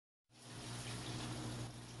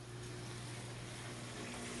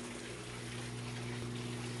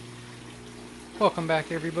Welcome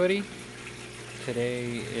back, everybody.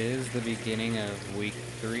 Today is the beginning of week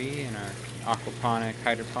 3 in our aquaponic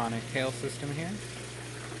hydroponic kale system here.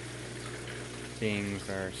 Things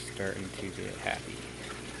are starting to get happy.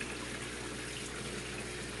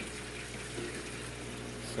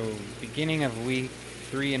 So beginning of week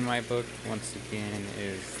 3 in my book, once again,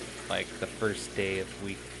 is like the first day of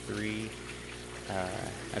week 3.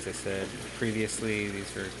 As I said previously,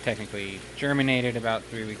 these were technically germinated about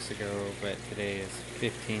 3 weeks ago, but today is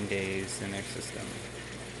 15 days in their system.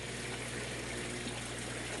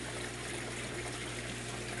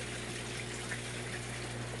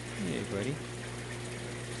 Hey, buddy.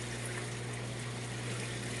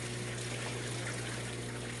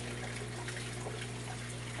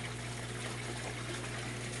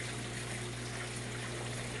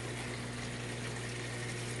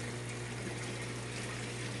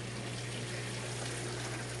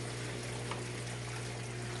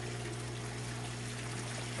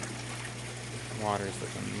 Water's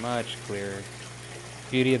looking much clearer.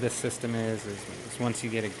 Beauty of this system is once you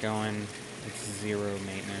get it going, it's zero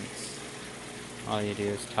maintenance. All you do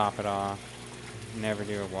is top it off, never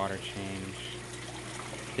do a water change.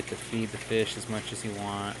 Get to feed the fish as much as you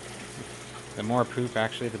want. The more poop,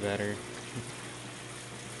 actually, the better.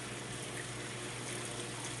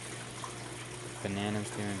 Banana's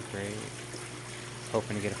doing great.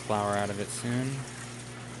 Hoping to get a flower out of it soon.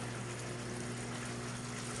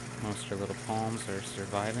 Most of our little palms are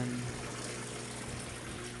surviving.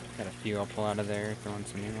 Got a few I'll pull out of there, throw in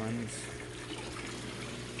some new ones.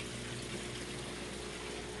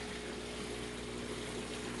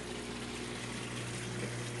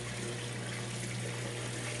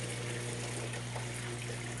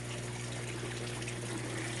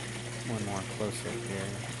 One more close up here.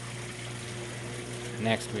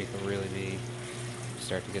 Next week will really be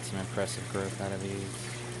start to get some impressive growth out of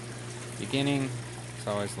these. Beginning, it's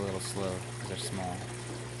always a little slow because they're small.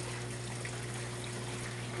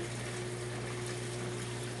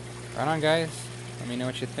 Right on, guys. Let me know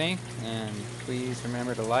what you think, and please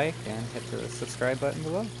remember to like and hit the subscribe button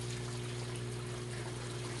below.